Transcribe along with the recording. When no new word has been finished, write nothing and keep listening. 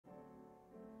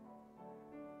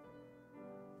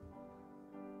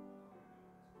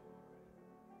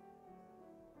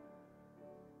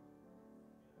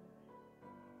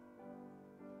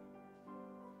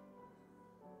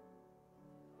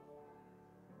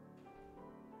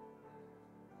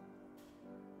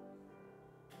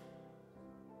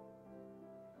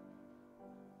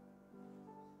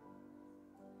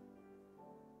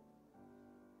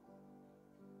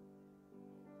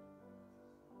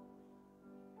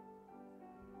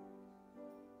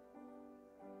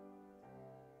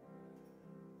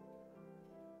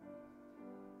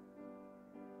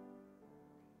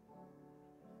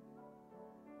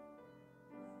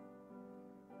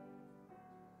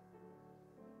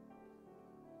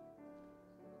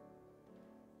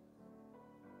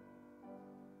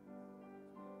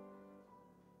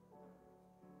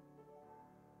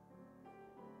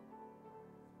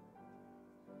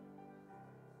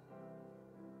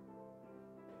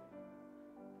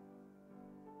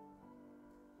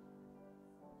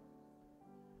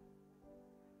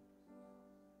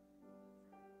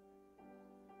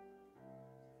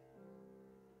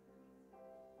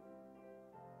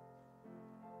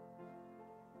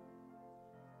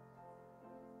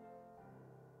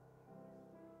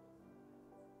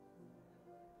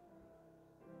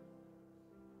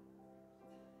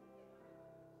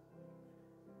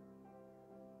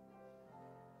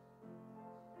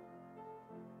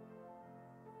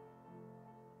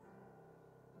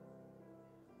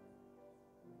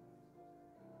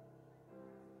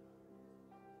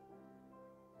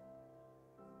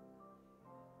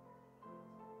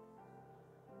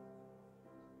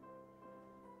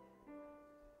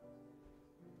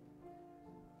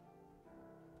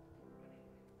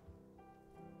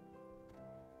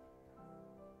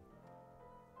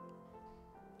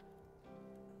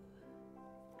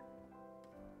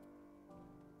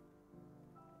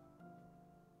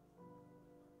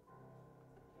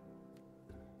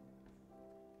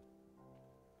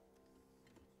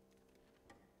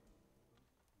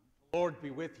Lord be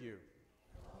with you.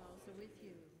 And also with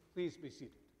you. Please be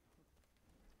seated.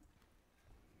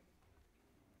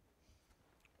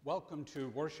 Welcome to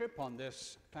worship on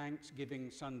this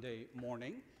Thanksgiving Sunday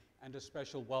morning, and a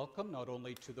special welcome not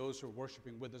only to those who are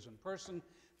worshiping with us in person,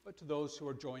 but to those who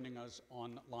are joining us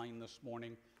online this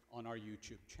morning on our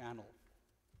YouTube channel.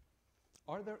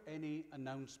 Are there any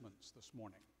announcements this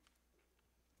morning?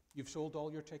 You've sold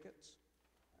all your tickets?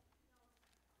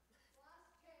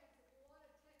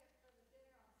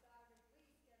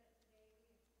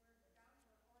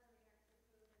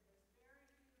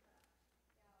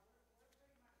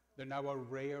 They're now a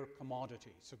rare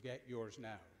commodity, so get yours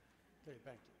now. Okay,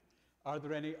 thank you. Are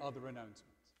there any other announcements?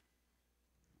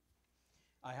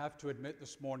 I have to admit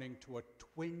this morning to a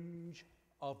twinge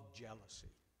of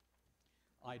jealousy.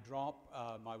 I drop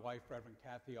my wife, Reverend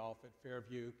Kathy, off at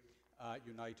Fairview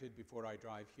United before I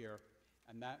drive here,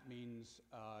 and that means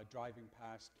driving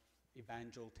past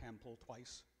Evangel Temple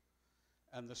twice.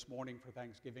 And this morning for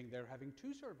Thanksgiving, they're having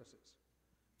two services.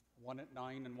 One at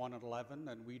 9 and one at 11,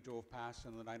 and we drove past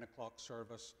in the 9 o'clock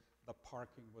service. The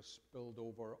parking was spilled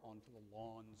over onto the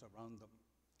lawns around them.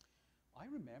 I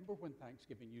remember when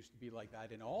Thanksgiving used to be like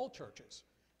that in all churches,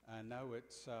 and now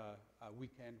it's a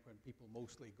weekend when people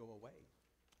mostly go away.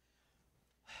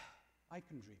 I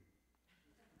can dream.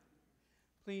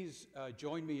 Please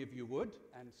join me if you would,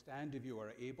 and stand if you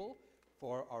are able,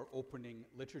 for our opening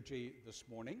liturgy this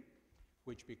morning,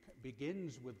 which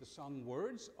begins with the sung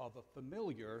words of a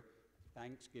familiar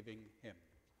Thanksgiving hymn.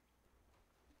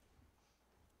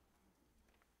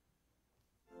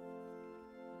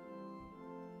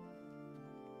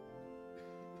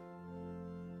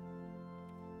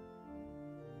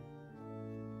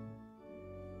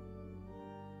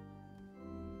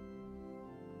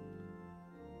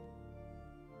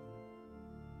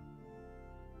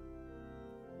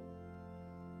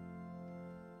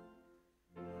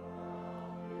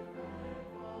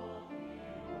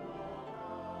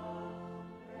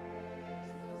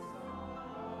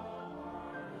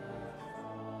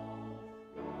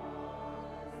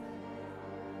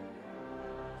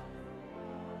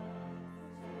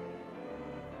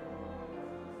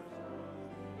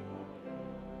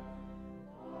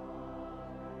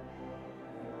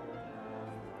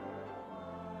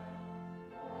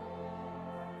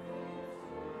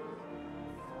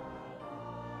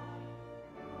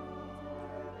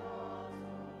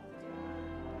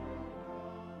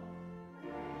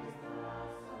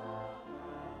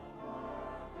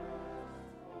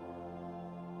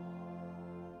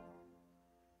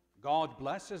 God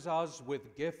blesses us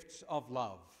with gifts of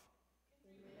love.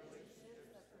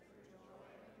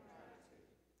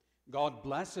 God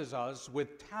blesses us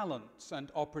with talents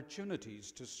and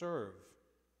opportunities to serve.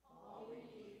 All we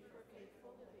need for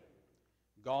faithful living.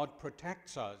 God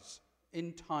protects us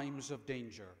in times of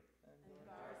danger. And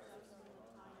guards us in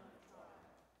the time of trial.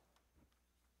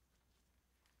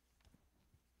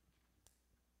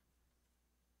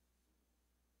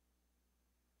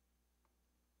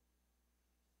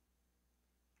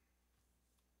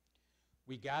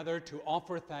 We gather to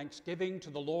offer thanksgiving to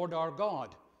the Lord our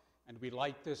God, and we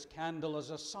light this candle as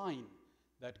a sign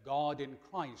that God in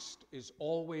Christ is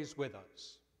always with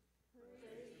us.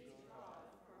 Praise be to God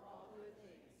for all good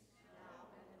things, now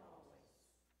and always.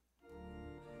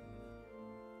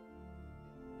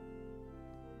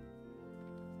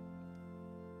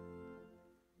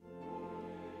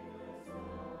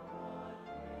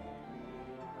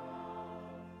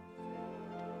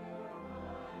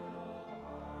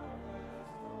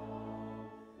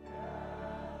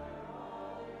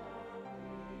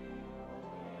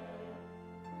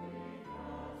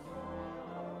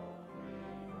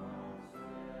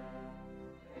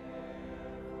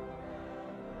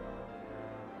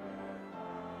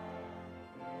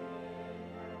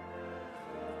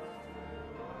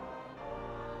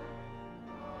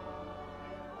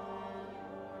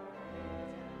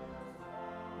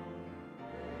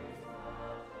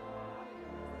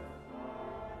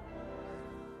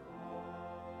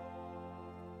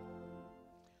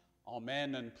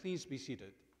 Amen, and please be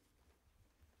seated.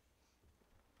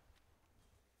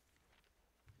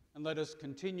 And let us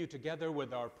continue together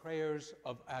with our prayers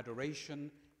of adoration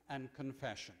and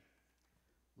confession.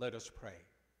 Let us pray.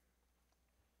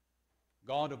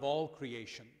 God of all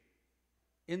creation,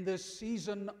 in this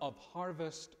season of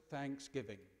harvest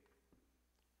thanksgiving,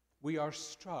 we are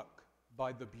struck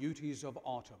by the beauties of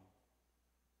autumn.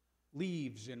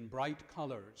 Leaves in bright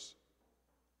colors,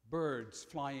 birds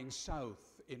flying south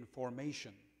in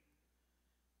formation,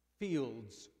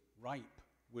 fields ripe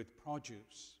with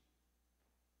produce.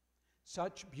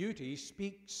 Such beauty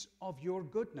speaks of your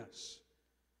goodness,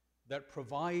 that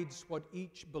provides what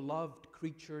each beloved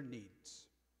creature needs.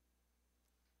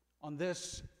 On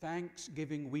this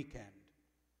Thanksgiving weekend,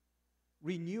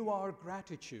 renew our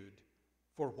gratitude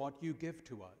for what you give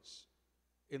to us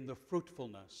in the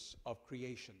fruitfulness of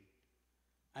creation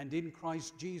and in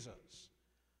Christ Jesus,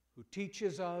 who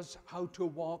teaches us how to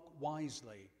walk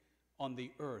wisely on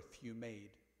the earth you made.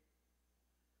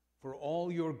 For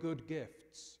all your good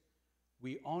gifts,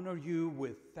 we honor you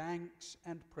with thanks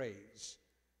and praise,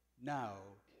 now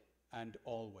and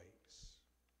always.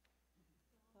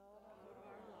 God of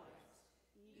our lives,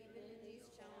 even in these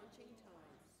challenging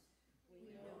times, we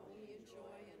know we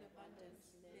enjoy an abundance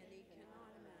many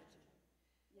cannot imagine.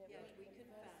 Yet we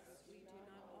confess we do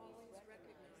not always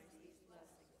recognize these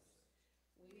blessings.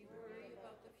 We worry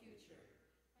about the future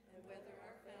and whether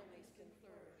our families can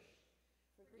flourish.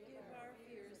 Forgive our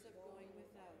fears of going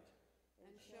without,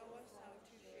 and show us how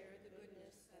to share the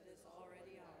goodness that is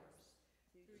already ours.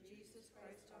 Through Jesus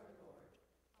Christ our Lord.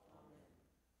 Amen.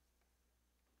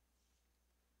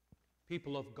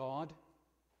 People of God,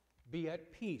 be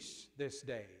at peace this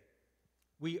day.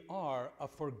 We are a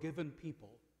forgiven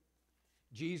people.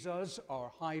 Jesus,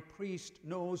 our high priest,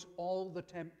 knows all the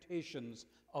temptations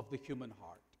of the human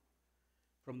heart.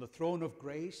 From the throne of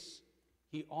grace,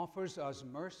 he offers us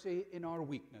mercy in our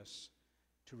weakness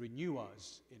to renew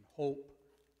us in hope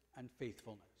and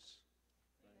faithfulness.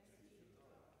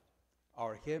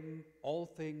 Our hymn, All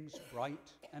Things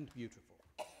Bright and Beautiful.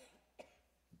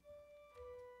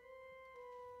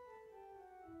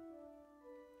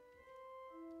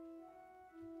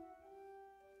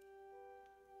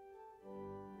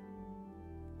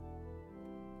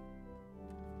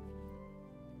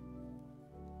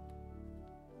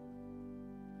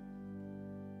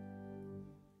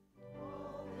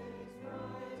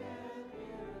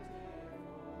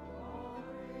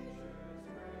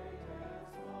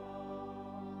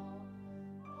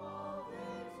 All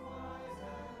things wise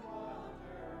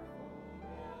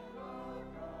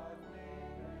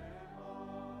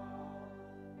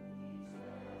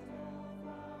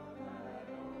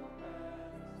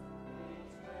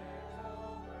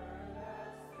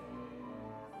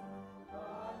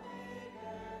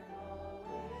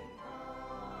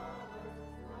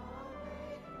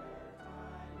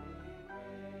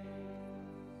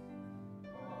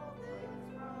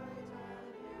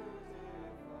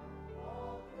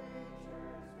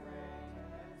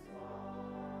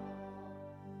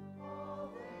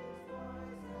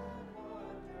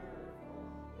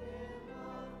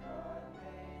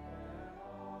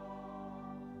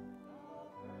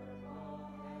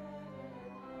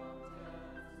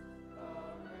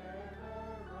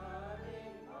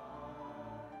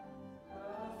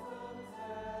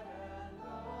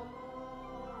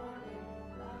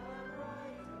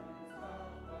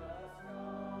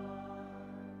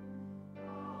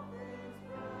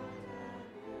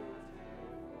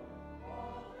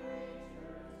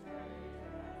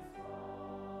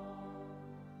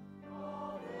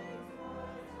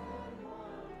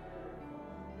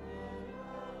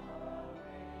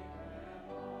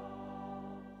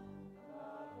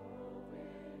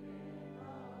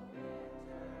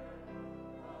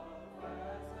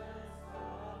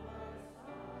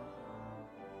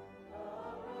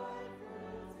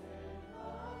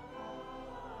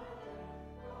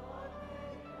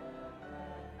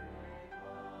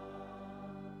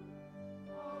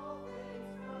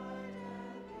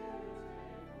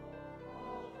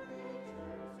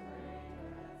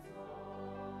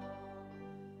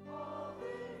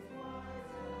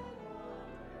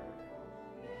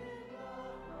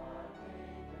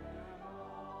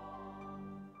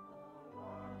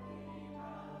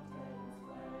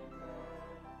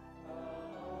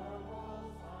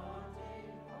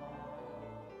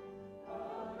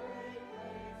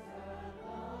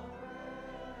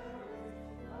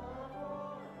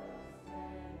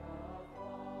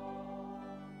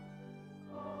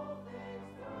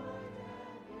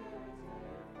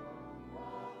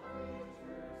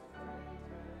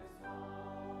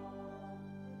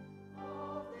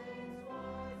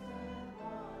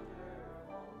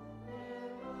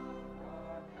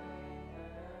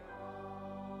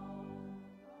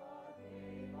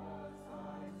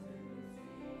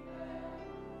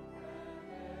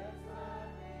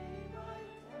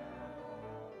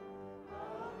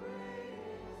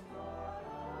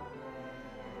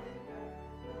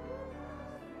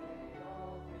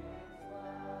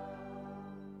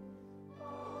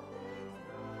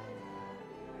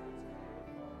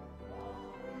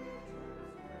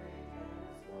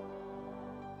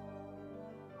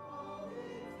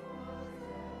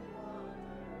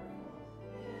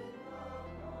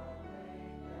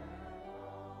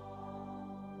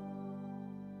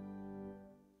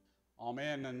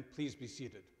Amen, and please be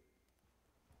seated.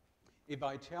 If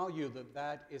I tell you that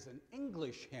that is an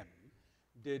English hymn,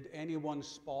 did anyone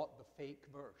spot the fake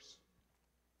verse?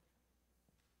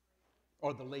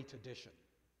 Or the late edition?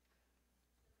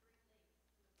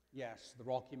 Yes, the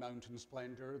Rocky Mountain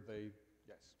Splendor,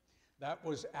 yes. That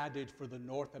was added for the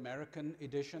North American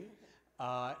edition,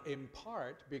 in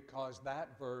part because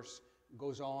that verse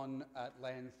goes on at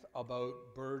length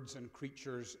about birds and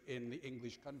creatures in the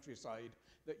English countryside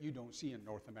that you don't see in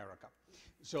North America.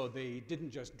 So they didn't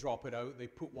just drop it out, they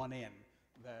put one in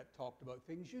that talked about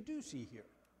things you do see here.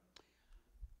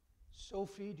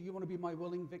 Sophie, do you want to be my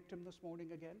willing victim this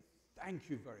morning again? Thank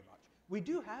you very much. We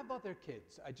do have other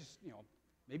kids. I just,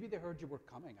 maybe they heard you were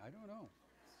coming. I don't know.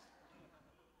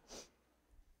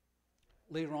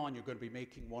 Later on, you're going to be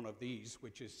making one of these,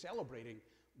 which is celebrating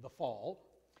the fall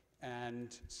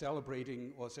and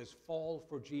celebrating, well, it says, fall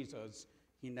for Jesus,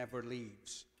 he never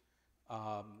leaves.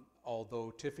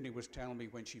 Although Tiffany was telling me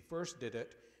when she first did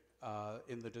it,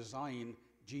 in the design,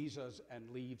 Jesus and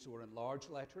leaves were in large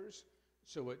letters,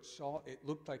 so it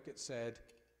looked like it said,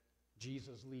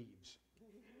 Jesus leaves,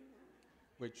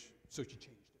 so she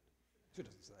changed it. She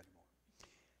doesn't say that anymore.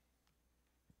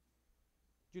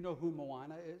 Do you know who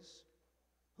Moana is?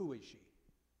 Who is she?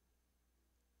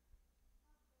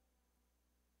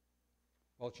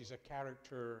 Well, she's a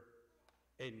character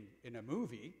in a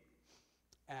movie,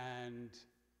 and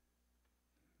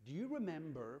do you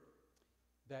remember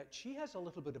that she has a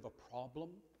little bit of a problem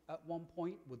at one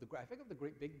point with I think of the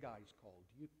great big guy's called.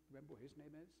 Do you remember what his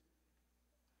name is?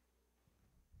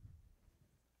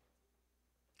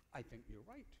 I think you're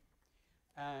right.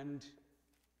 And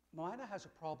Moana has a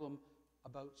problem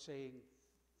about saying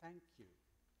thank you.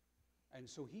 And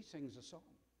so he sings a song.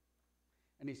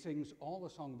 And he sings all the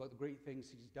song about the great things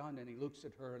he's done, and he looks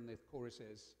at her, and the chorus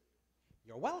is,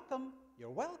 you're welcome,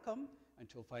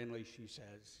 until finally she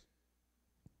says,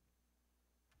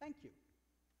 thank you.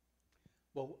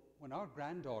 Well, when our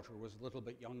granddaughter was a little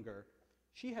bit younger,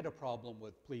 she had a problem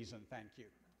with please and thank you,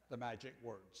 the magic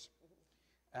words.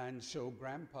 And so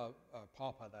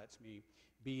Papa, that's me,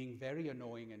 being very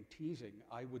annoying and teasing,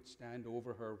 I would stand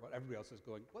over her while everybody else is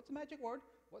going, what's the magic word?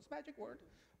 What's the magic word?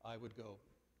 I would go,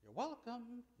 you're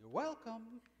welcome, you're welcome,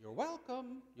 you're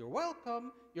welcome, you're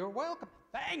welcome, you're welcome.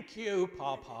 Thank you,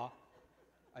 Papa,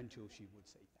 until she would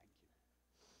say thank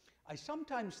you. I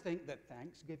sometimes think that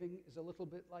Thanksgiving is a little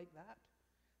bit like that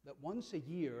once a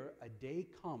year, a day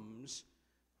comes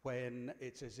when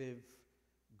it's as if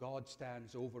God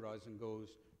stands over us and goes,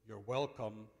 you're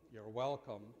welcome, you're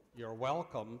welcome, you're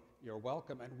welcome, you're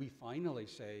welcome, and we finally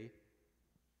say,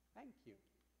 thank you.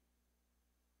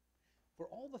 For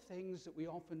all the things that we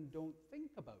often don't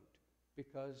think about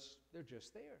because they're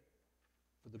just there.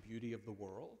 For the beauty of the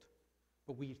world,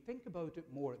 but we think about it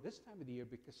more at this time of the year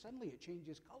because suddenly it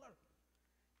changes color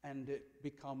and it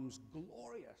becomes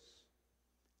glorious.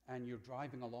 And you're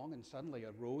driving along and suddenly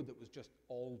a road that was just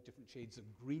all different shades of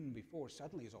green before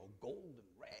suddenly is all gold and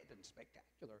red and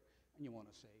spectacular, and you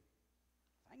want to say,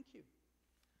 thank you.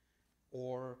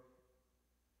 Or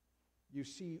you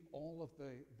see all of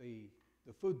the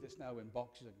food that's now in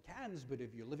boxes and cans, but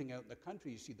if you're living out in the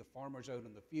country, you see the farmers out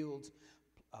in the fields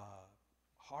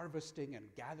harvesting and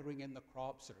gathering in the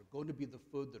crops that are going to be the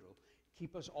food that will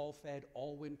keep us all fed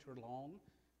all winter long,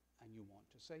 and you want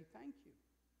to say thank you.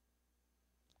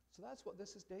 So that's what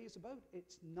this day is about.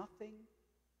 It's nothing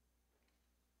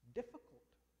difficult.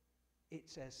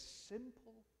 It's as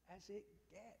simple as it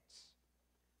gets.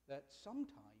 That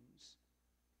sometimes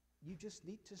you just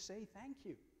need to say thank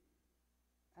you.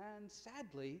 And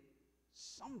sadly,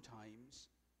 sometimes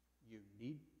you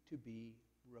need to be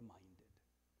reminded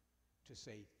to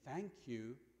say thank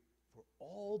you for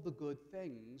all the good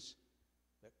things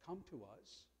that come to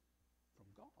us from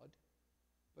God,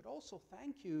 but also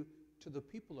thank you to the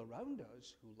people around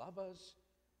us who love us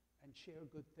and share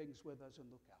good things with us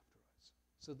and look after us.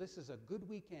 So this is a good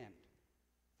weekend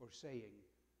for saying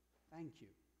thank you.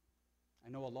 I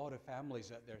know a lot of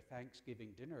families at their Thanksgiving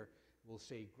dinner will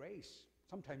say grace.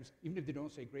 Sometimes, even if they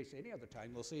don't say grace any other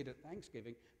time, they'll say it at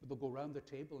Thanksgiving, but they'll go around the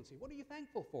table and say, what are you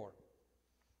thankful for?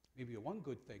 Maybe one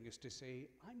good thing is to say,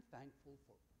 I'm thankful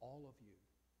for all of you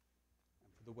and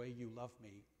for the way you love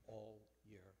me all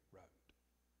year round.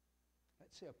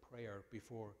 Let's say a prayer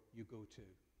before you go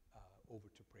over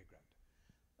to Playground.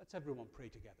 Let's everyone pray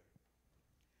together.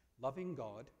 Loving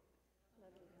God,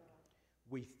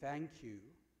 we thank you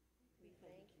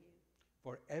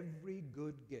for every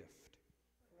good gift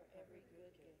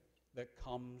that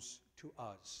comes to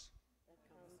us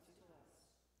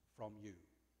from you.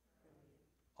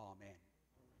 Amen.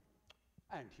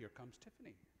 And here comes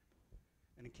Tiffany.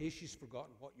 And in case she's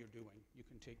forgotten what you're doing, you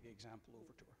can take the example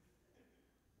over to her.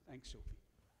 Thanks, Sophie.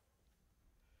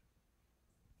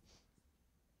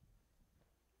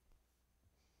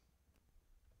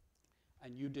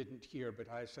 And you didn't hear, but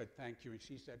I said thank you, and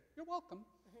she said, you're welcome.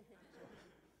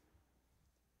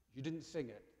 You didn't sing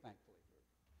it, thankfully.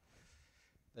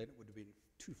 Then it would have been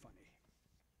too funny.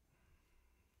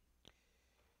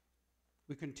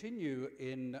 We continue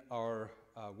in our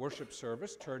worship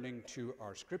service, turning to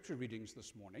our scripture readings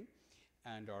this morning.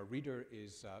 And our reader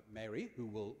is Mary, who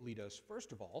will lead us,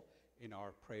 first of all, in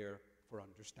our prayer for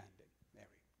understanding. Mary.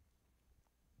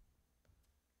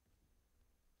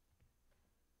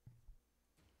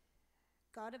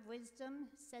 God of wisdom,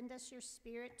 send us your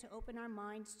Spirit to open our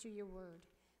minds to your word.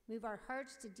 Move our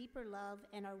hearts to deeper love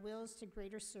and our wills to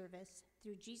greater service.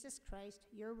 Through Jesus Christ,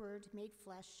 your word made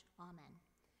flesh. Amen.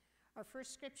 Our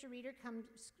first scripture reading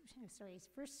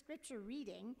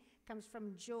comes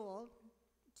from Joel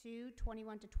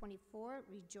 2:21-24.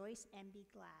 Rejoice and be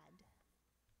glad.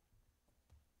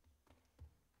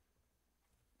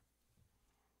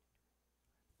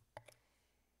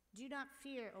 Do not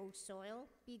fear, O soil,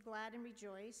 be glad and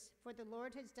rejoice, for the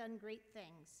Lord has done great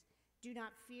things. Do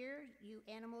not fear, you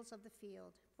animals of the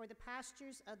field, for the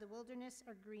pastures of the wilderness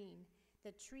are green.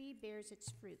 The tree bears its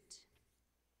fruit.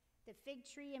 The fig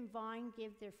tree and vine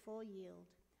give their full yield.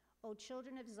 O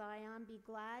children of Zion, be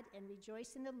glad and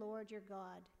rejoice in the Lord your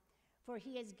God. For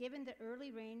he has given the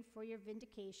early rain for your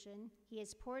vindication. He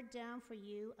has poured down for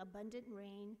you abundant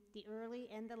rain, the early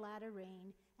and the latter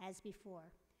rain, as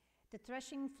before. The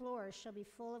threshing floors shall be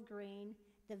full of grain.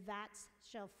 The vats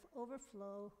shall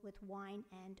overflow with wine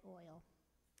and oil.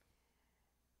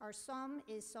 Our psalm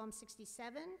is Psalm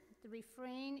 67. The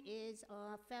refrain is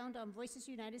found on Voices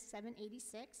United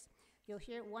 786. You'll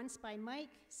hear it once by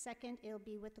Mike, second it'll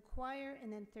be with the choir,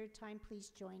 and then third time please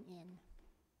join in.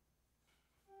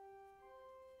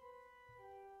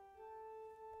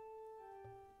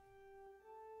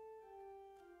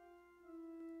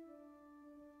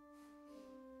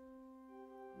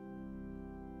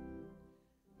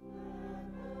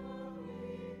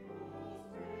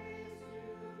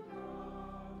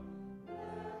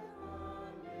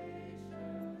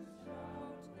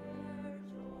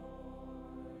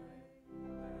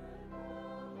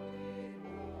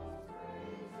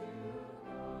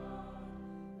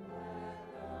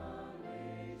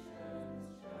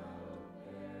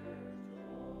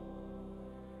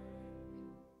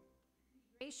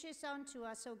 Gracious unto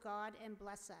us, O God, and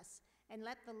bless us, and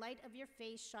let the light of your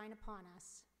face shine upon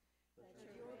us. That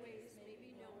your ways may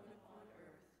be known upon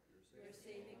earth, your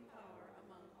saving power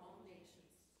among all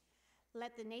nations.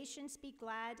 Let the nations be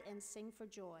glad and sing for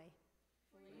joy.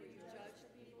 For you judge the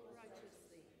people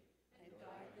righteously and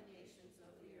guide the nations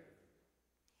of the earth.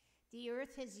 The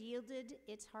earth has yielded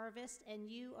its harvest,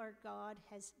 and you, our God,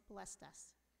 has blessed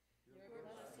us. Your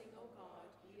blessing, O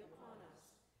God, be upon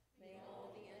us. May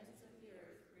all the ends of the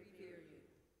earth revere you.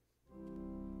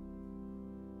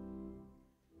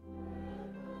 Let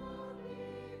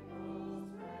the peoples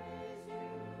praise you,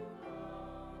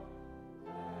 Lord.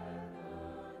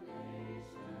 Let the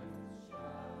nations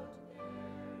shout their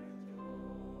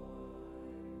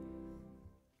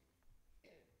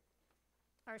joy.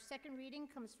 Our second reading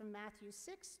comes from Matthew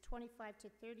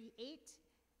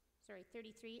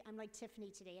 6:25-33. I'm like Tiffany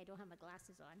today. I don't have my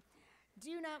glasses on.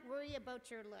 Do not worry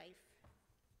about your life.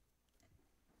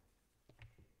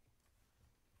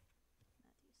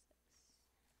 Matthew 6.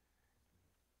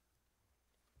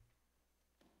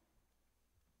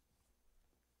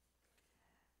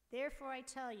 Therefore I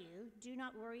tell you, do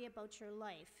not worry about your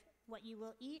life, what you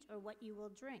will eat or what you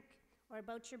will drink, or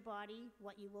about your body,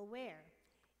 what you will wear.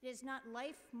 It is not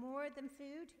life more than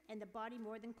food, and the body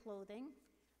more than clothing?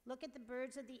 Look at the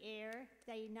birds of the air.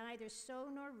 They neither sow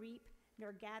nor reap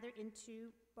nor gather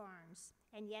into barns,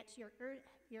 and yet your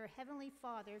heavenly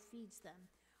Father feeds them.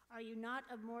 Are you not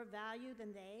of more value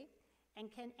than they? And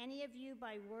can any of you,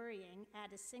 by worrying,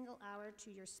 add a single hour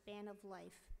to your span of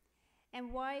life?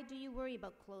 And why do you worry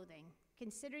about clothing?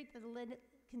 Consider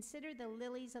the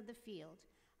lilies of the field,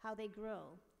 how they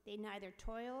grow. They neither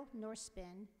toil nor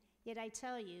spin. Yet I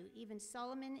tell you, even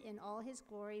Solomon in all his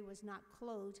glory was not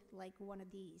clothed like one of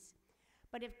these.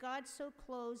 But if God so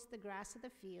clothes the grass of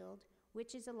the field,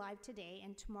 which is alive today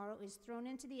and tomorrow is thrown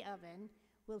into the oven,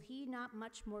 will he not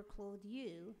much more clothe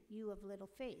you, you of little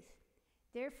faith?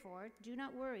 Therefore, do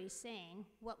not worry, saying,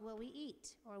 what will we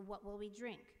eat, or what will we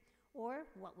drink, or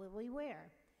what will we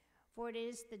wear? For it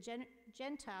is the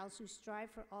Gentiles who strive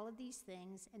for all of these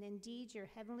things, and indeed your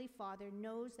heavenly Father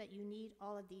knows that you need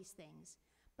all of these things.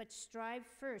 But strive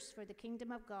first for the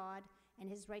kingdom of God, and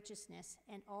his righteousness,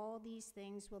 and all these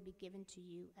things will be given to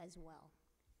you as well.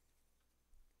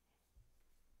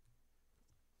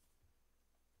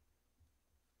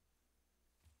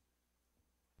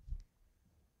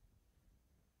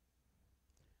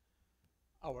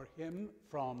 Our hymn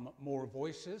from More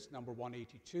Voices, number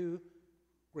 182,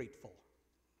 Grateful.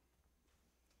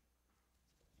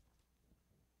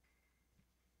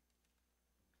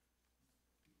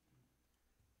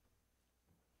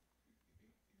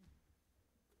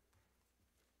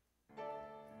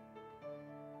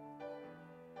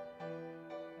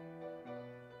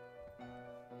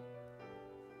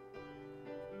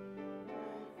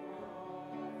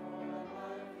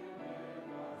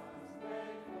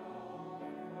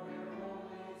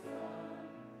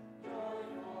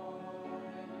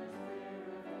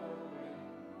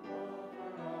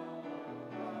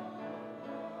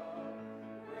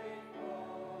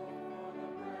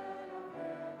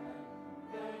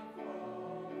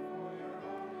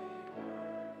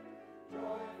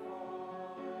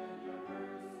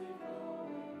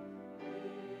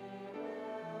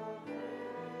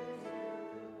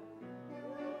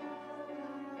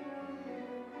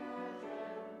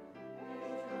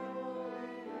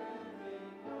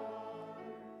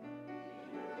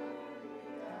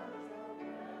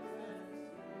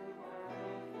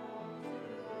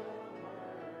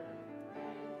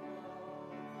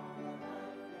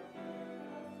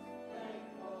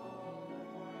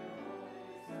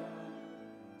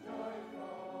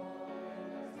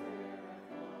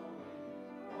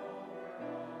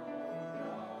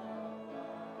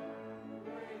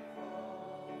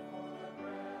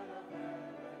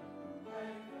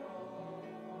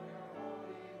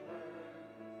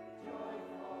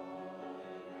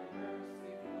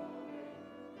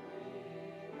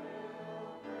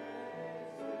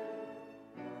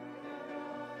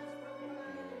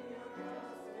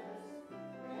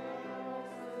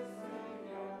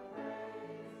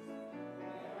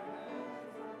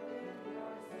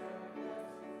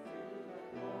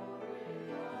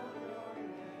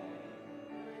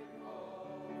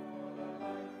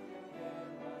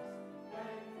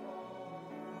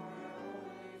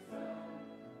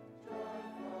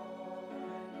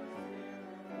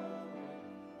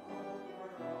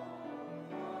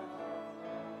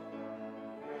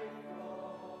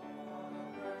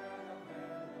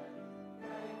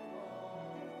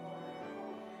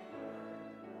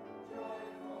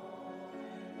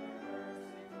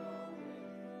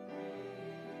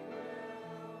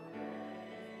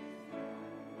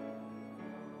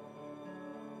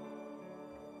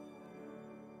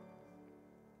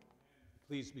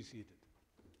 Please be seated.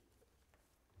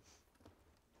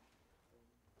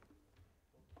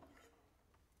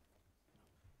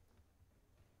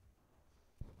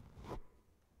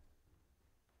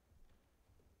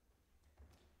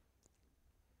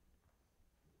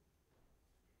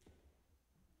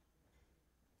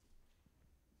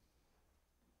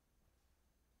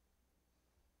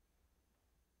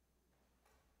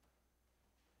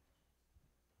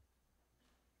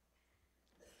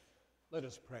 Let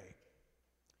us pray.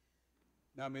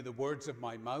 Now may the words of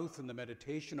my mouth and the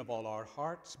meditation of all our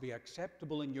hearts be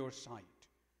acceptable in your sight,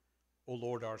 O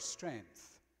Lord, our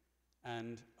strength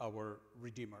and our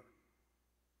Redeemer.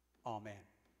 Amen.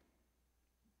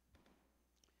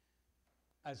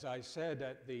 As I said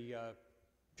at the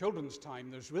children's time,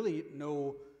 there's really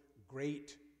no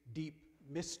great, deep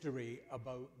mystery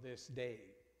about this day.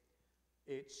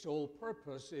 Its sole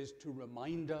purpose is to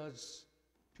remind us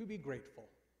to be grateful,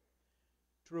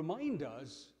 to remind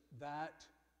us that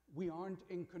we aren't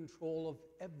in control of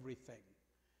everything,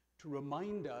 to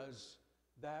remind us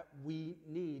that we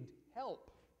need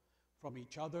help from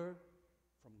each other,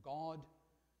 from God,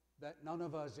 that none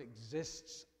of us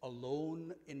exists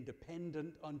alone,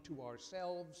 independent unto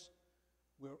ourselves.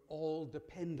 We're all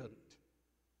dependent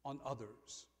on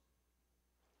others.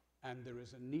 And there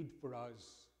is a need for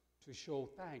us to show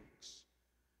thanks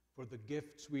for the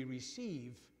gifts we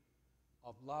receive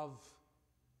of love,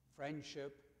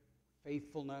 friendship,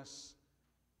 faithfulness,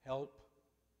 help,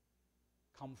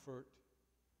 comfort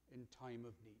in time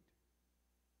of need.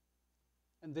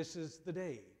 And this is the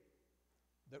day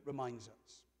that reminds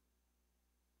us.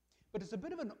 But it's a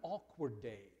bit of an awkward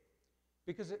day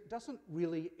because it doesn't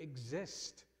really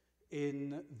exist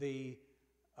in the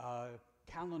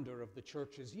calendar of the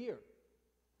church's year.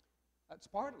 That's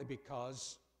partly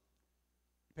because,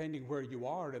 depending where you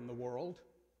are in the world,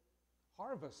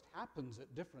 harvest happens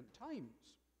at different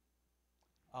times.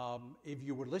 If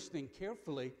you were listening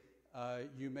carefully,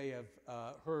 you may have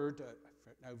heard,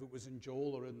 now if it was in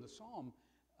Joel or in the Psalm,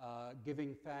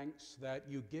 giving thanks that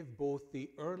you give both the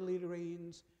early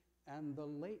rains and the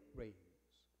late rains.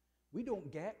 We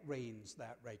don't get rains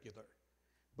that regular,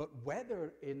 but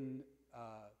weather in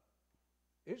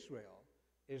Israel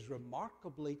is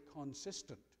remarkably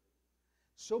consistent,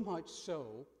 so much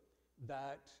so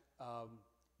that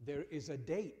there is a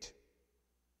date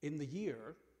in the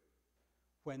year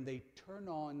when they turn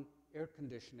on air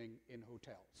conditioning in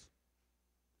hotels.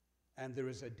 And there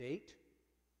is a date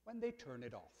when they turn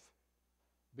it off,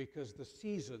 because the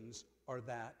seasons are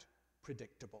that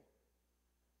predictable.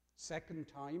 Second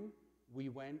time we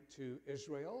went to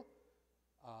Israel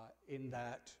in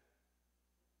that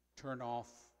turn off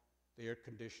the air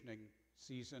conditioning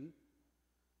season.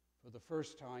 For the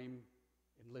first time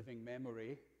in living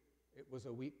memory, it was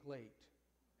a week late.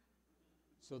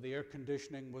 So the air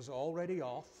conditioning was already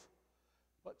off,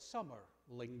 but summer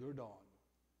lingered on.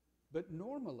 But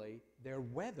normally, their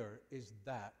weather is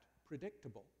that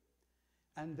predictable.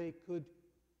 And they could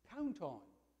count on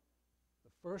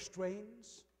the first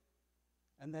rains,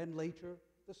 and then later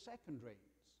the second rains.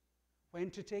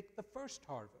 When to take the first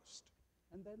harvest,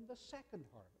 and then the second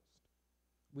harvest.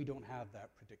 We don't have that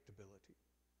predictability.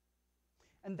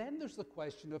 And then there's the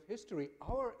question of history.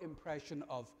 Our impression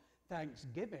of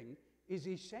Thanksgiving is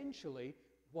essentially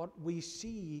what we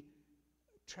see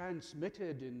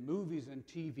transmitted in movies and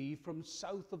TV from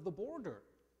south of the border,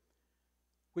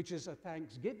 which is a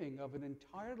Thanksgiving of an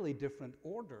entirely different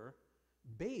order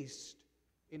based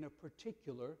in a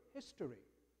particular history.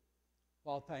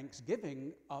 While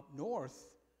Thanksgiving up north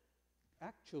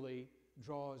actually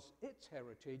draws its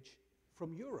heritage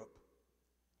from Europe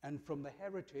and from the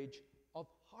heritage of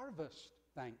harvest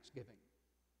Thanksgiving,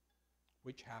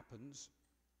 which happens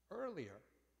earlier.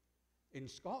 In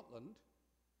Scotland,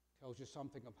 tells you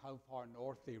something of how far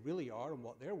north they really are and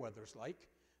what their weather's like.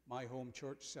 My home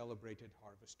church celebrated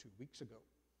harvest 2 weeks ago.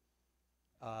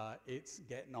 It's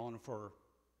getting on for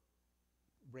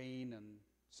rain and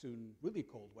soon really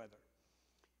cold weather.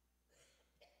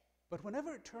 But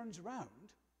whenever it turns around,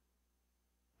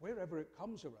 wherever it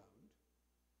comes around,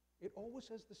 it always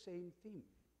has the same theme.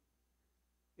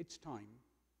 It's time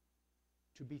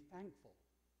to be thankful.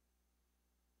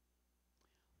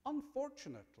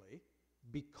 Unfortunately,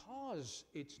 because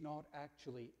it's not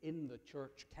actually in the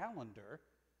church calendar,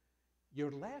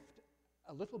 you're left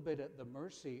a little bit at the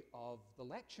mercy of the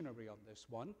lectionary on this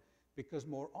one, because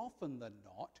more often than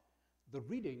not, the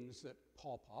readings that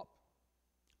pop up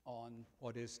on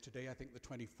what is today, I think the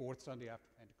 24th Sunday after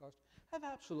Pentecost, have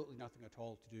absolutely nothing at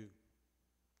all to do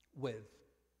with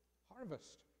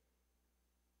harvest.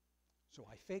 So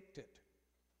I faked it.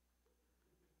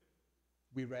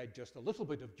 We read just a little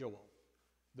bit of Joel,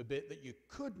 the bit that you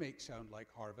could make sound like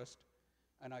harvest,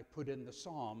 and I put in the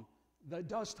psalm that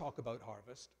does talk about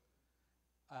harvest,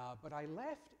 but I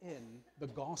left in the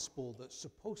gospel that's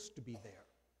supposed to be there,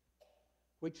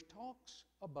 which talks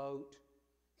about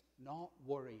not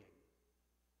worrying,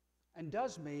 and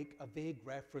does make a vague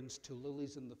reference to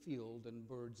lilies in the field and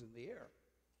birds in the air.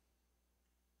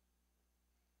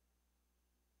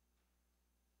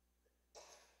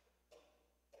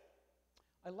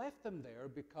 I left them there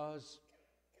because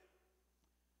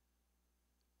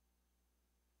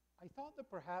I thought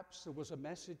that perhaps there was a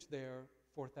message there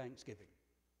for Thanksgiving,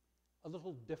 a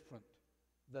little different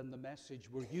than the message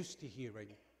we're used to hearing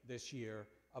this year,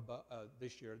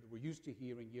 that we're used to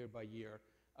hearing year by year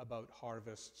about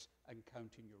harvests and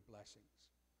counting your blessings.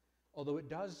 Although it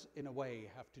does, in a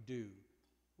way, have to do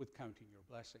with counting your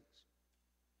blessings.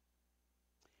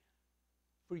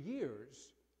 For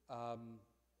years,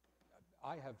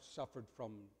 I have suffered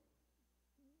from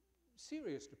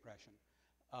serious depression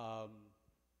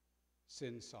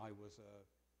since I was a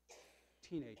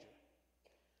teenager.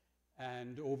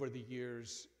 And over the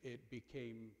years, it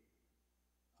became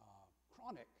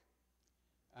chronic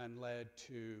and led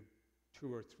to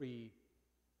 2 or 3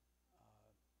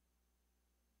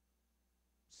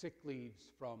 sick leaves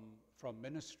from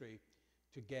ministry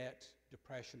to get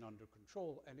depression under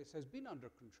control. And it has been under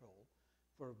control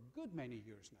for a good many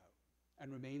years now,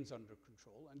 and remains under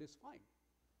control and is fine.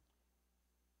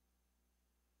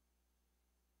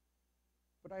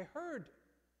 But I heard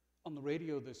on the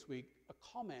radio this week a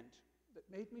comment that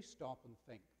made me stop and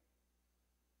think.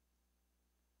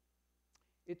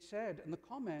 It said, and the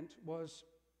comment was,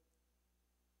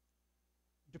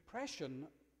 depression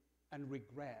and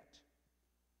regret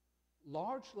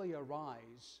largely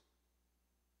arise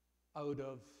out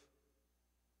of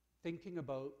thinking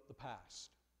about the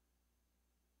past,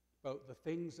 about the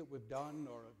things that we've done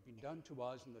or have been done to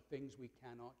us and the things we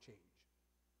cannot change.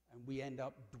 And we end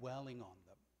up dwelling on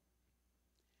them.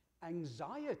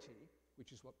 Anxiety,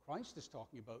 which is what Christ is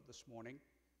talking about this morning,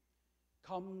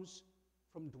 comes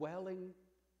from dwelling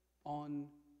on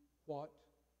what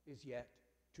is yet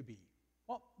to be,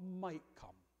 what might come,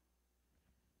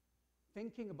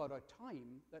 thinking about a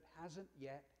time that hasn't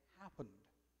yet happened,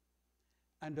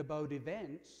 and about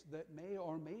events that may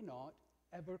or may not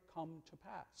ever come to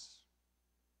pass.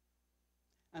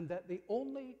 And that the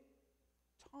only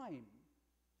time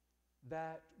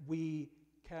that we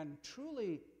can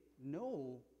truly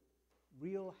know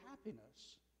real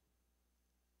happiness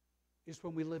is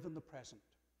when we live in the present.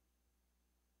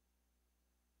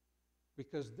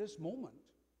 Because this moment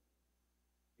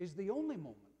is the only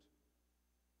moment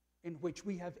in which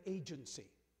we have agency,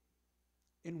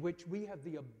 in which we have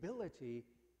the ability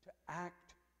to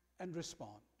act and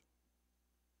respond.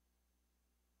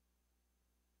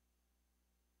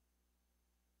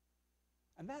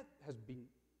 And that has been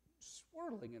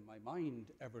swirling in my mind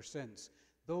ever since.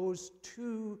 Those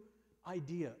two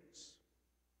ideas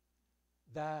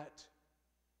that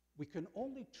we can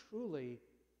only truly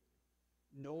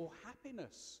know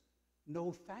happiness,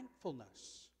 know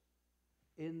thankfulness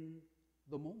in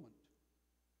the moment.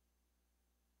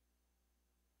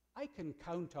 I can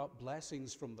count up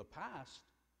blessings from the past,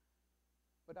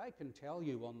 but I can tell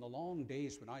you on the long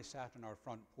days when I sat on our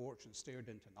front porch and stared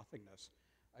into nothingness,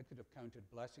 I could have counted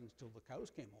blessings till the cows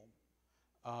came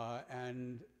home,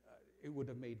 and it would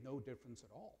have made no difference at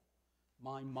all.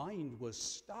 My mind was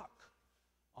stuck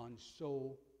on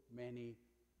so many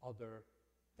other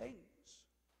things,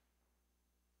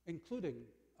 including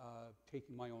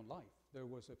taking my own life. There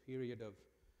was a period of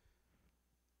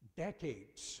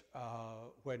decades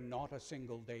when not a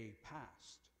single day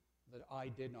passed that I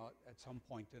did not, at some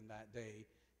point in that day,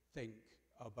 think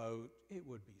about it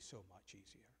would be so much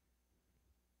easier.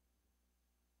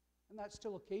 And that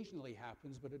still occasionally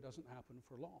happens, but it doesn't happen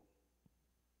for long.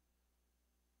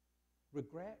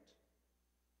 Regret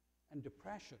and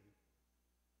depression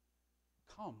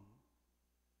come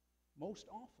most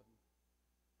often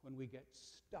when we get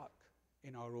stuck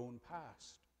in our own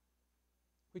past,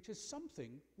 which is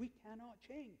something we cannot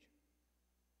change.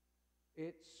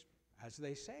 It's, as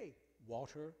they say,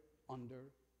 water under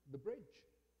the bridge.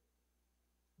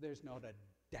 There's not a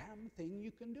damn thing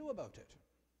you can do about it.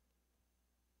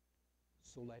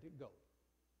 So let it go.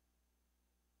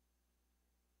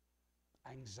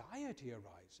 Anxiety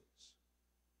arises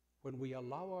when we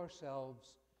allow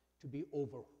ourselves to be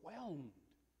overwhelmed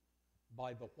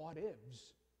by the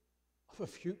what-ifs of a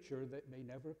future that may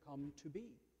never come to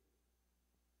be.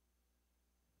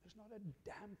 There's not a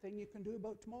damn thing you can do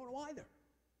about tomorrow either.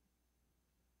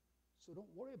 So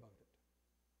don't worry about it.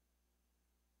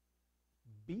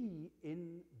 Be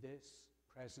in this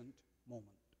present moment.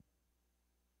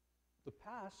 The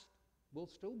past will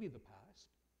still be the past.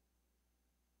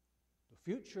 The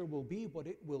future will be what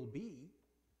it will be.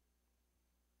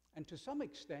 And to some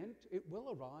extent, it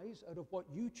will arise out of what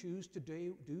you choose to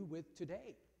do with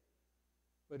today.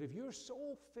 But if you're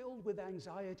so filled with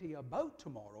anxiety about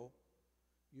tomorrow,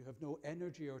 you have no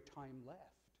energy or time left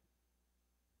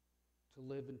to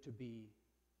live and to be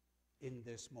in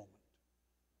this moment.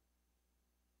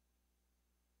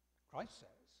 Christ says,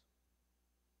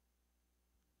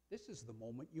 this is the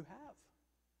moment you have.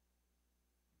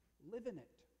 Live in it.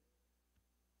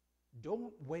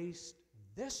 Don't waste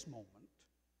this moment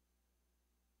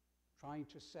trying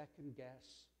to second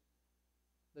guess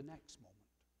the next moment.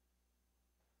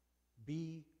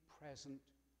 Be present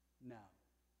now.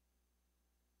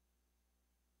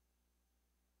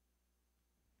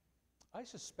 I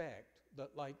suspect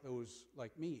that like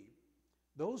me,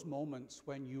 those moments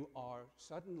when you are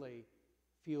suddenly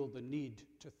feel the need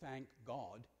to thank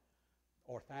God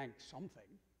or thank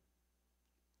something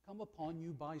come upon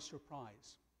you by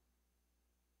surprise.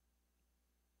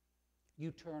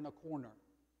 You turn a corner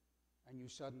and you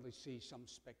suddenly see some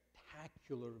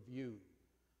spectacular view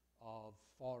of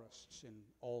forests in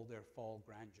all their fall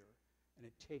grandeur, and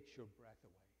it takes your breath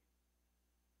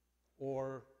away.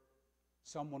 Or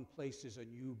someone places a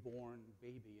newborn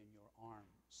baby in your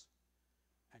arms,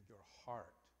 and your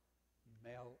heart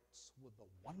melts with the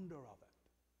wonder of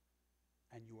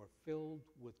it, and you are filled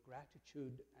with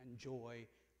gratitude and joy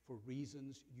for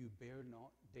reasons you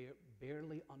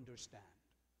barely understand.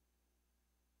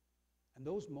 And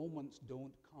those moments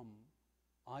don't come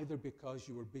either because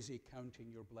you were busy counting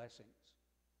your blessings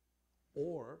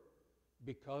or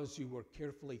because you were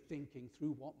carefully thinking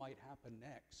through what might happen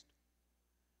next,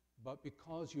 but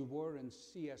because you were, in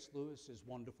C.S. Lewis's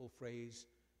wonderful phrase,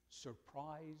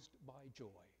 surprised by joy.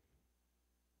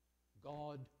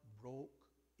 God broke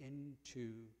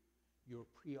into your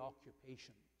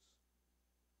preoccupations,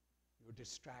 your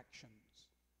distractions,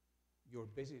 your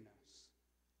busyness,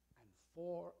 and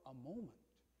for a moment,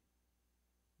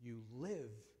 you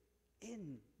live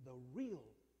in the real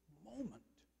moment.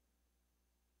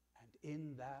 And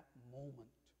in that moment,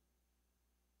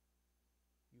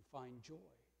 you find joy.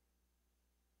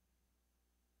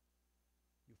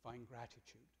 You find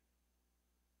gratitude.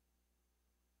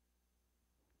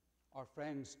 Our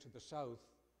friends to the south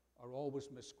are always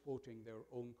misquoting their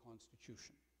own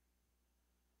constitution.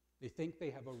 They think they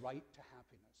have a right to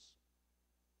happiness.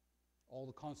 All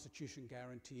the Constitution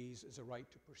guarantees is a right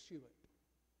to pursue it.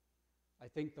 I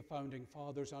think the Founding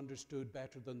Fathers understood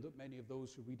better than many of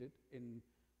those who read it in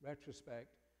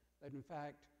retrospect that, in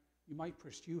fact, you might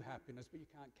pursue happiness, but you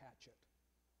can't catch it.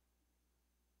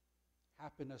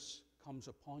 Happiness comes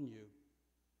upon you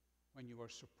when you are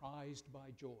surprised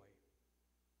by joy,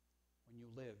 when you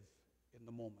live in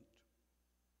the moment,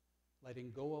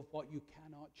 letting go of what you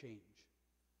cannot change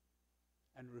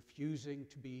and refusing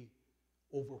to be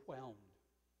overwhelmed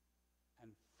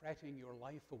and fretting your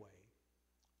life away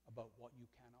about what you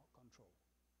cannot control,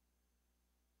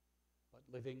 but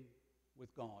living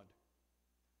with God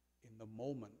in the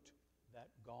moment that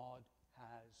God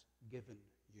has given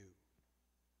you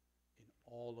in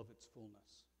all of its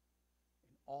fullness,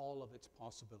 in all of its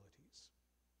possibilities,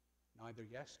 neither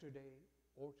yesterday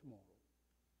or tomorrow,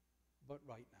 but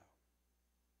right now.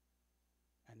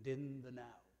 And in the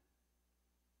now,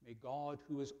 may God,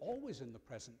 who is always in the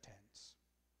present tense,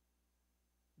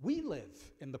 we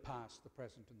live in the past, the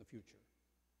present, and the future.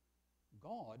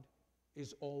 God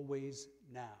is always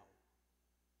now.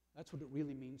 That's what it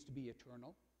really means to be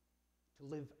eternal, to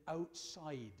live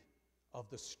outside of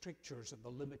the strictures and the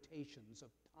limitations of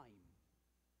time,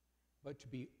 but to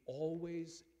be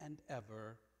always and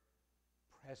ever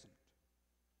present,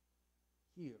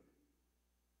 here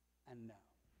and now.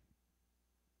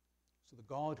 So the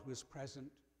God who is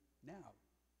present now,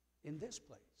 in this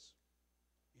place,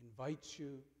 invites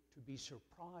you to be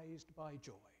surprised by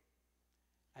joy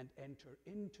and enter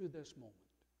into this moment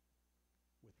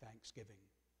with thanksgiving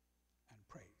and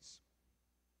praise.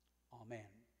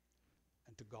 Amen.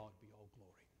 And to God be all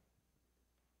glory.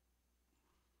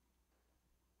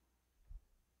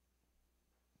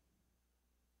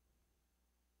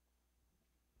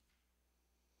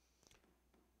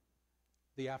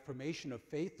 The affirmation of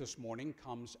faith this morning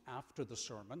comes after the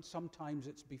sermon. Sometimes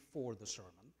it's before the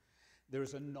sermon.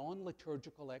 There's a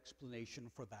non-liturgical explanation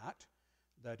for that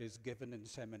that is given in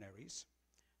seminaries.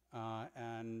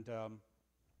 And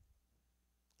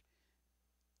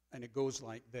it goes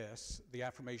like this. The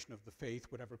affirmation of the faith,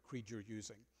 whatever creed you're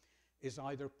using, is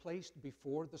either placed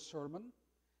before the sermon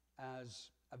as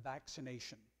a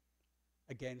vaccination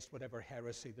against whatever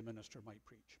heresy the minister might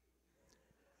preach,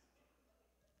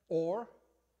 or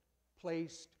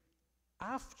placed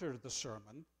after the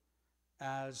sermon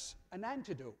as an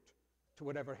antidote to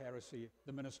whatever heresy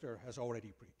the minister has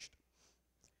already preached.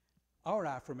 Our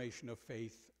affirmation of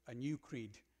faith, a new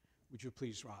creed, would you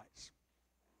please rise?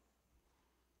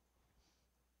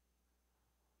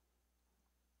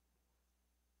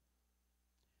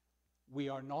 We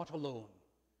are not alone.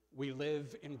 We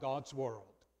live in God's world.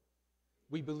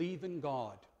 We believe in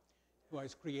God, who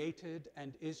has created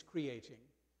and is creating,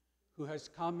 who has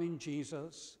come in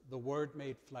Jesus, the Word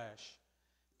made flesh,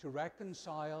 to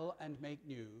reconcile and make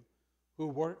new, who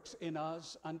works in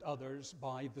us and others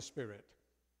by the Spirit.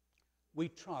 We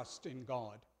trust in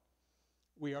God.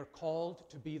 We are called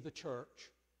to be the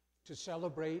church, to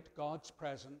celebrate God's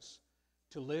presence,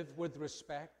 to live with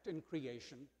respect in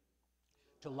creation,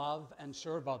 to love and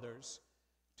serve others,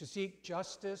 to seek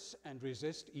justice and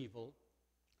resist evil,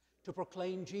 to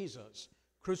proclaim Jesus,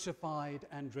 crucified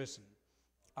and risen,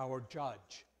 our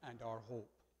judge and our hope.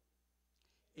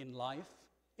 In life,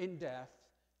 in death,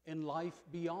 in life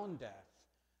beyond death,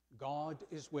 God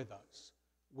is with us.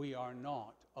 We are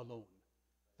not alone.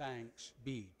 Thanks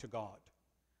be to God.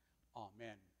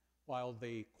 Amen. While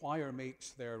the choir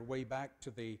makes their way back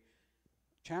to the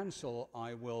chancel,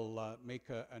 I will make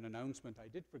an announcement I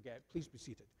did forget. Please be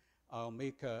seated. I'll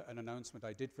make an announcement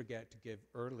I did forget to give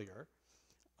earlier,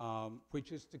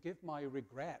 which is to give my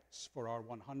regrets for our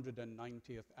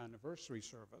 190th anniversary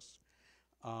service.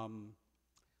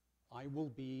 I will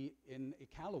be in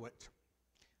Iqaluit.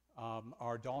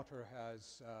 Our daughter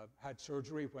has had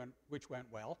surgery which went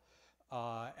well,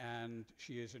 and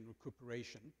she is in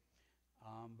recuperation,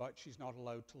 but she's not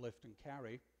allowed to lift and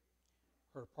carry.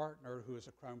 Her partner, who is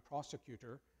a Crown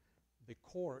prosecutor, the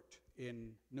court in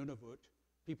Nunavut,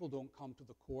 people don't come to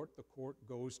the court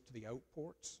goes to the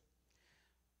outports.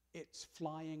 It's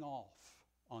flying off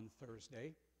on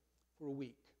Thursday for a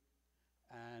week,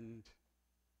 and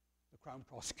the Crown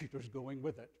prosecutor's going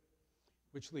with it,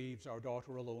 which leaves our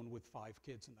daughter alone with 5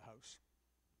 kids in the house.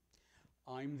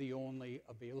 I'm the only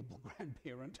available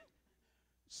grandparent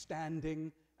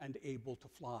standing and able to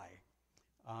fly.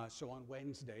 So on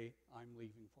Wednesday, I'm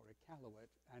leaving for Iqaluit,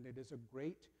 and it is a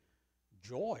great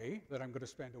joy that I'm going to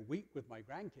spend a week with my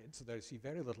grandkids that I see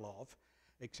very little of,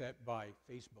 except by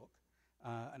Facebook,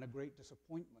 and a great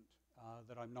disappointment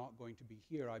that I'm not going to be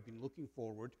here. I've been looking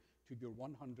forward to your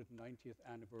 190th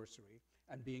anniversary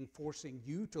and forcing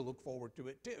you to look forward to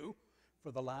it too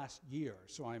for the last year.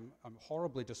 So I'm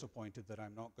horribly disappointed that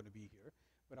I'm not going to be here,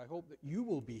 but I hope that you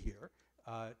will be here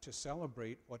to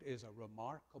celebrate what is a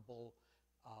remarkable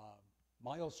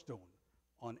milestone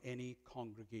on any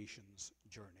congregation's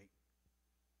journey.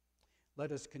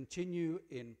 Let us continue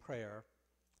in prayer,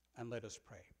 and let us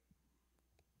pray.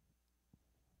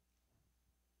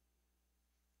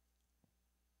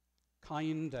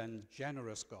 Kind and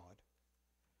generous God,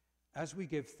 as we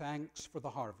give thanks for the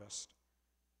harvest,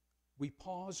 we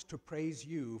pause to praise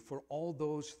you for all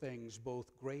those things,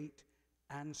 both great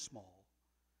and small,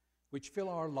 which fill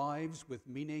our lives with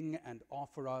meaning and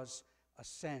offer us a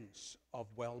sense of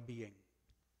well-being.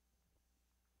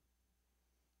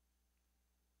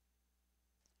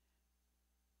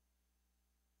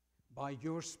 By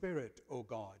your Spirit, O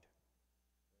God,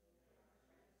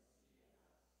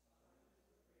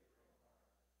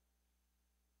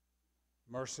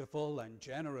 merciful and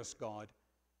generous God,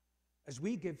 as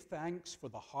we give thanks for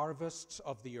the harvests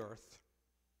of the earth,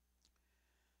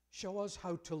 show us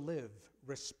how to live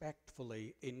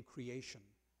respectfully in creation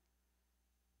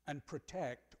and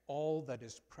protect all that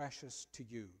is precious to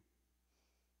you.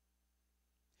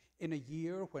 In a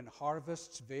year when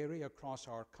harvests vary across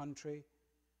our country,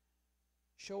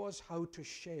 show us how to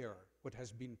share what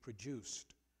has been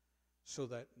produced so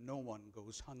that no one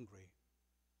goes hungry.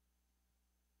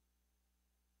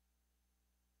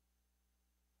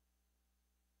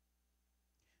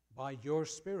 By your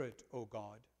Spirit, O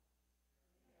God,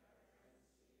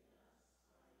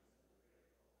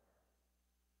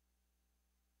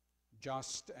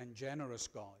 just and generous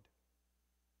God,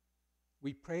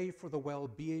 we pray for the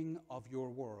well-being of your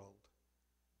world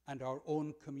and our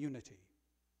own community.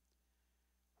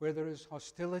 Where there is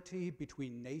hostility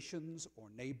between nations or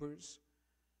neighbors,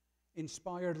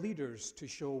 inspire leaders to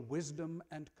show wisdom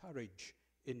and courage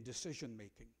in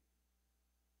decision-making.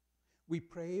 We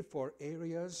pray for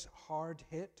areas hard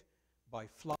hit by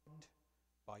flood,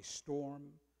 by storm,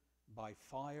 by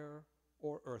fire,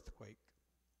 or earthquake,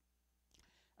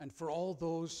 and for all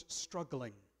those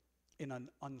struggling in an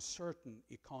uncertain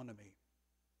economy.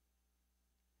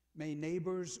 May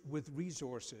neighbors with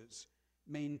resources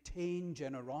maintain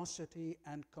generosity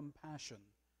and compassion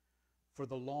for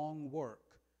the long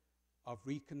work of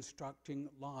reconstructing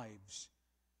lives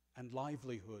and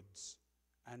livelihoods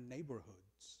and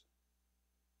neighborhoods.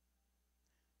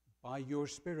 By your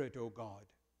Spirit, O God,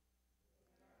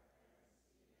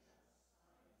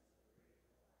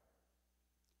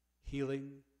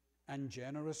 healing and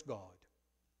generous God,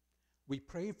 we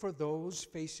pray for those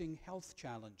facing health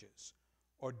challenges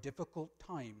or difficult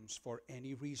times for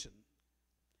any reason.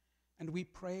 And we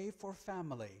pray for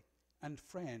family and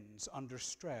friends under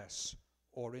stress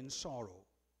or in sorrow,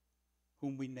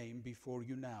 whom we name before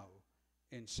you now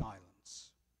in silence.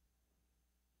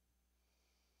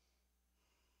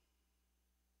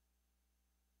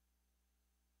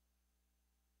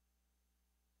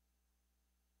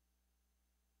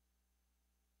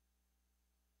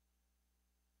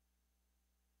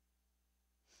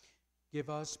 Give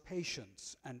us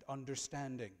patience and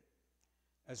understanding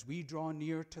as we draw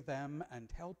near to them, and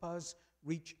help us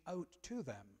reach out to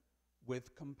them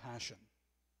with compassion.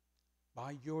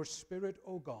 By your Spirit,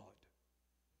 O God,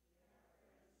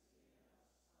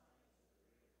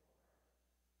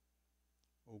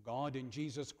 O God, in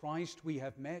Jesus Christ, we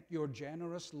have met your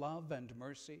generous love and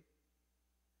mercy.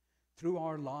 Through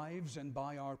our lives and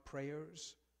by our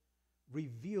prayers,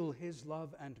 reveal his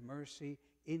love and mercy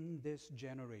in this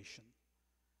generation.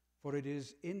 For it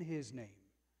is in his name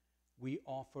we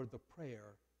offer the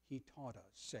prayer he taught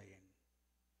us, saying,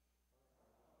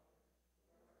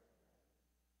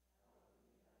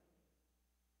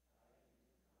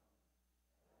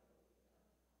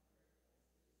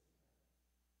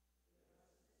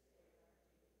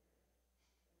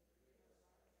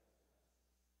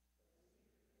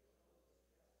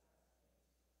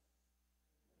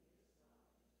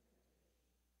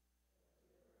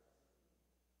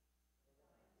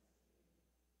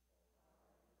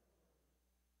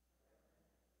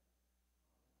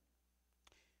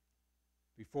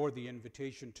 Before the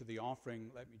invitation to the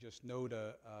offering, let me just note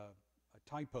a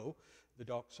typo. The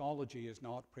doxology is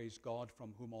not "Praise God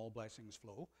from whom all blessings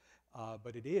flow,"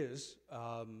 but it is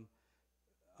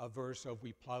a verse of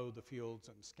 "We plow the fields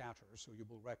and scatter," so you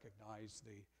will recognize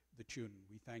the tune.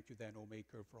 We thank you then, O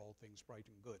Maker, for all things bright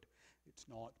and good. It's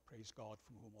not, praise God,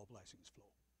 from whom all blessings flow.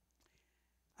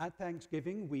 At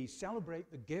Thanksgiving, we celebrate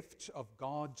the gifts of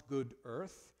God's good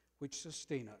earth, which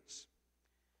sustain us.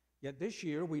 Yet this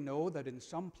year we know that in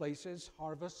some places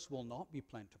harvests will not be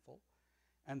plentiful,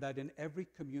 and that in every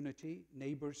community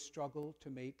neighbors struggle to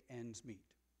make ends meet.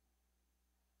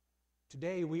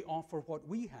 Today we offer what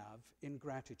we have in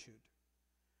gratitude,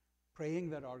 praying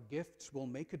that our gifts will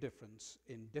make a difference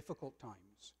in difficult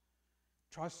times,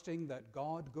 trusting that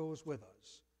God goes with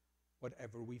us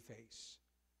whatever we face.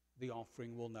 The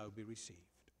offering will now be received.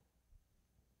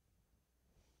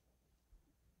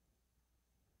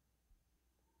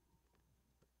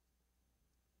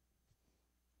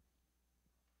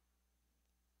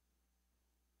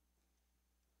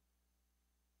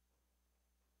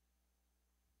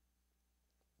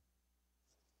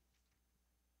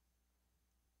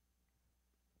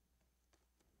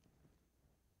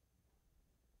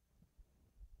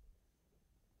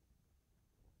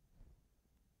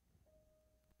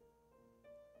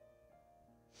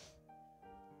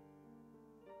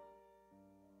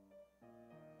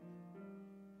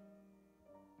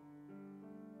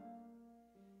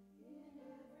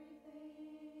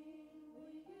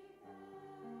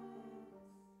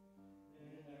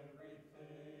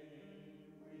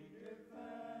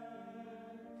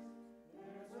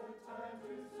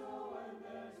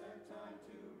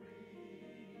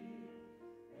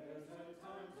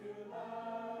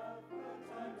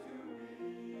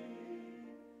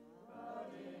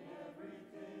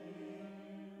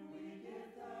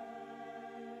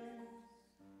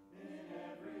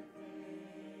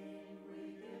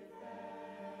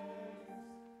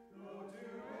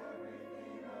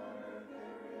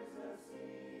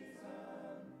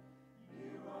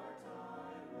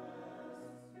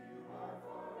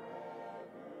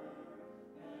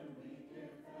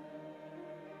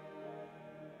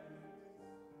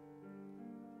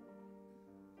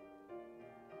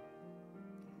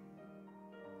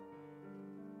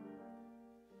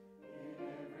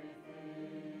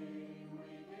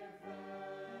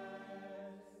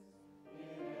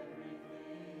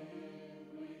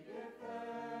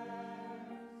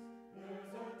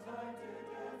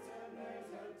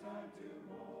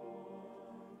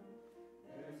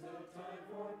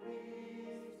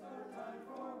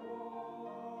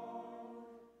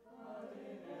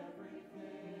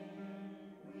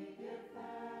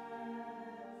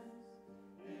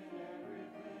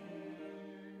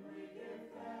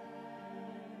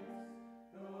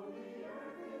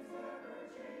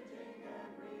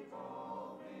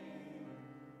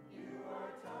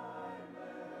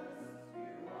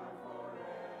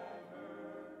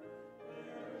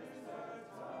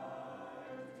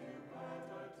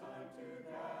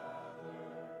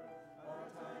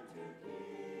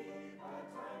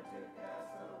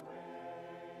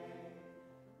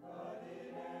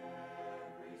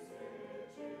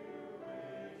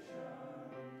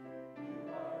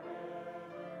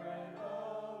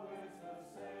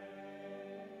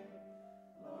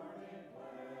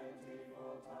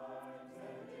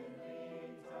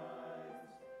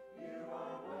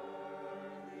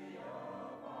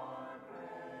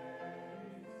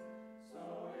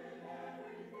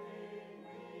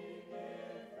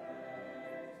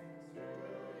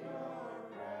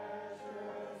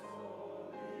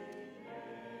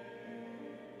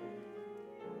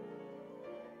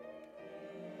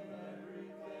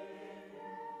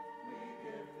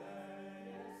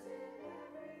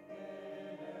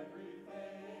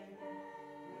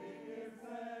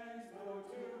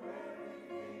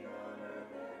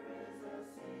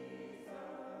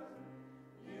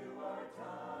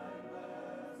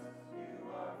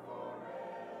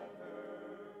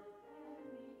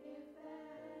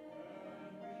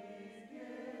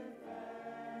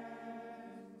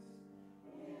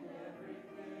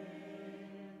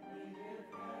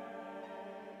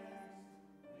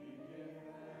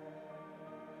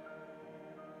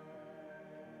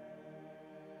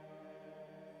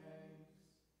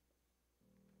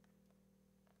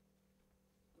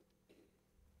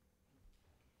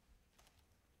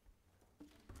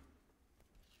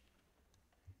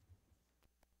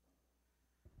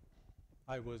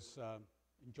 I was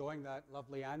enjoying that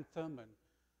lovely anthem and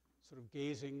sort of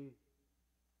gazing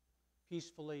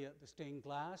peacefully at the stained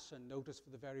glass and noticed for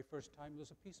the very first time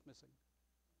there's a piece missing.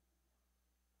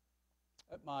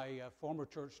 At my former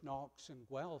church, Knox in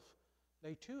Guelph,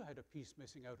 they too had a piece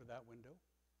missing out of that window,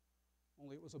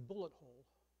 only it was a bullet hole.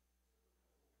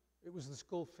 It was the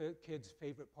school kids'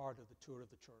 favorite part of the tour of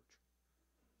the church,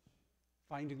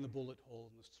 finding the bullet hole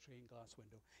in the stained glass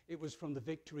window. It was from the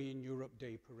Victory in Europe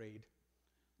Day parade.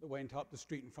 that went up the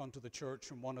street in front of the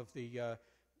church, and one of the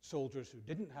soldiers who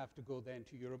didn't have to go then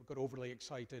to Europe got overly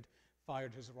excited,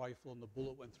 fired his rifle, and the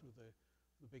bullet went through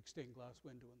the big stained glass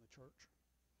window in the church.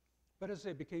 But as I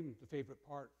say, became the favorite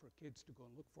part for kids to go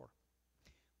and look for.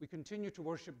 We continue to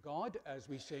worship God as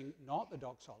we sing not the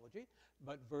doxology,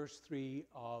 but verse 3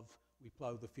 of We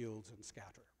Plough the Fields and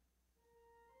Scatter.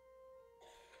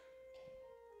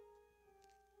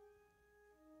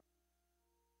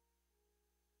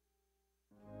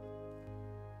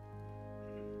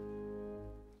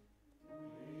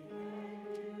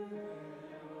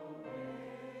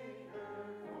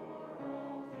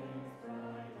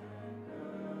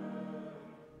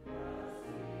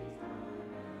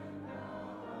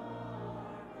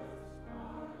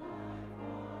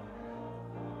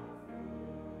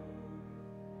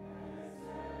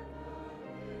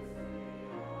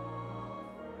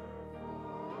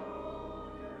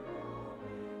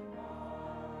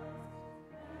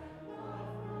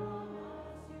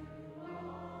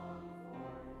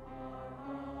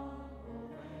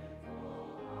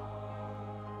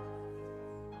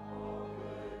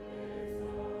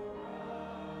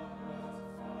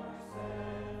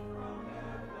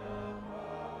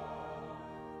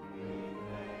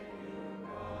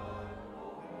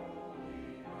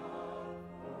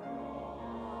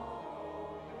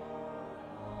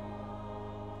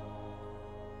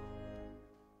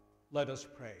 Let us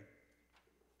pray.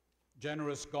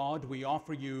 Generous God, we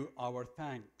offer you our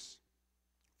thanks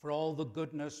for all the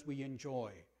goodness we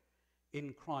enjoy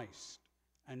in Christ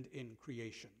and in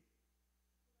creation.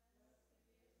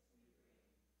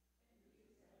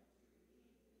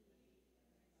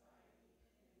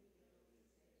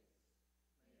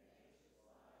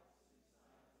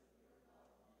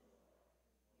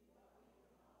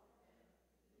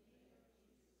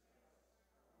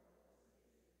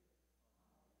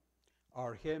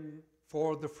 Our hymn,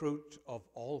 For the Fruit of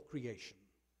All Creation.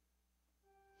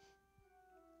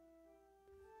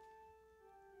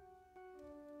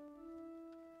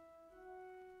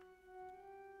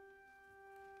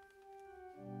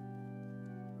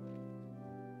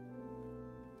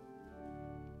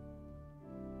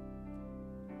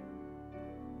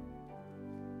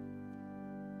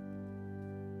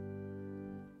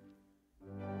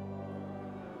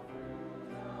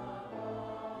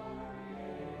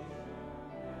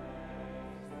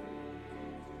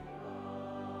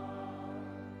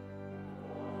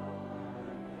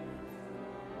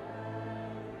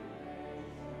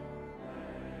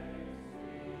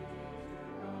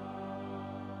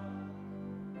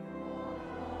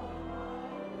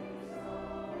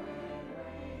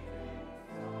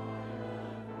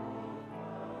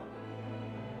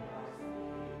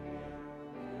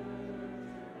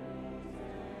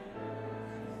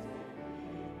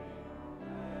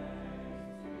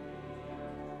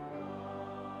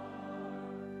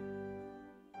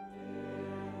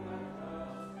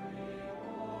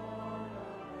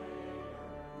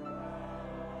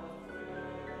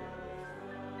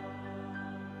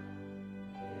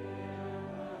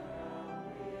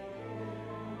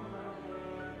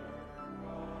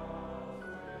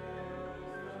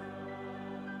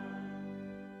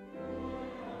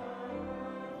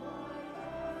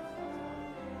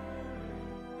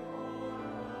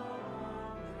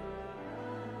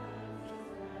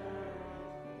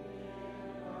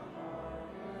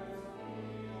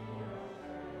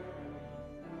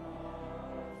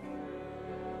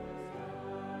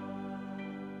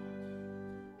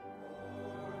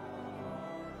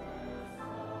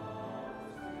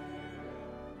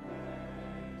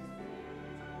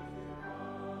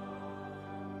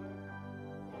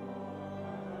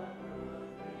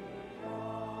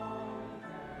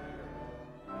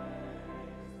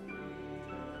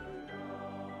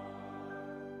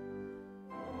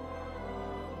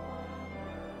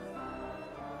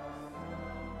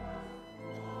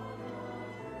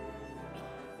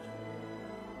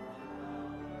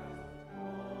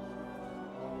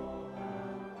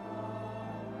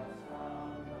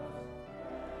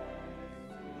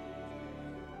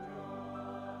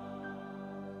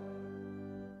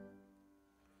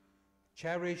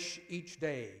 Cherish each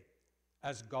day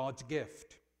as God's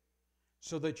gift,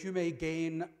 so that you may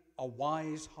gain a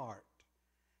wise heart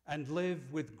and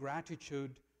live with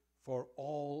gratitude for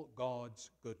all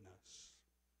God's goodness.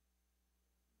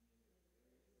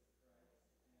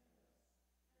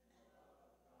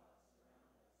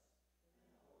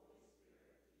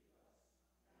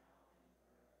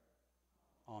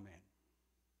 Amen.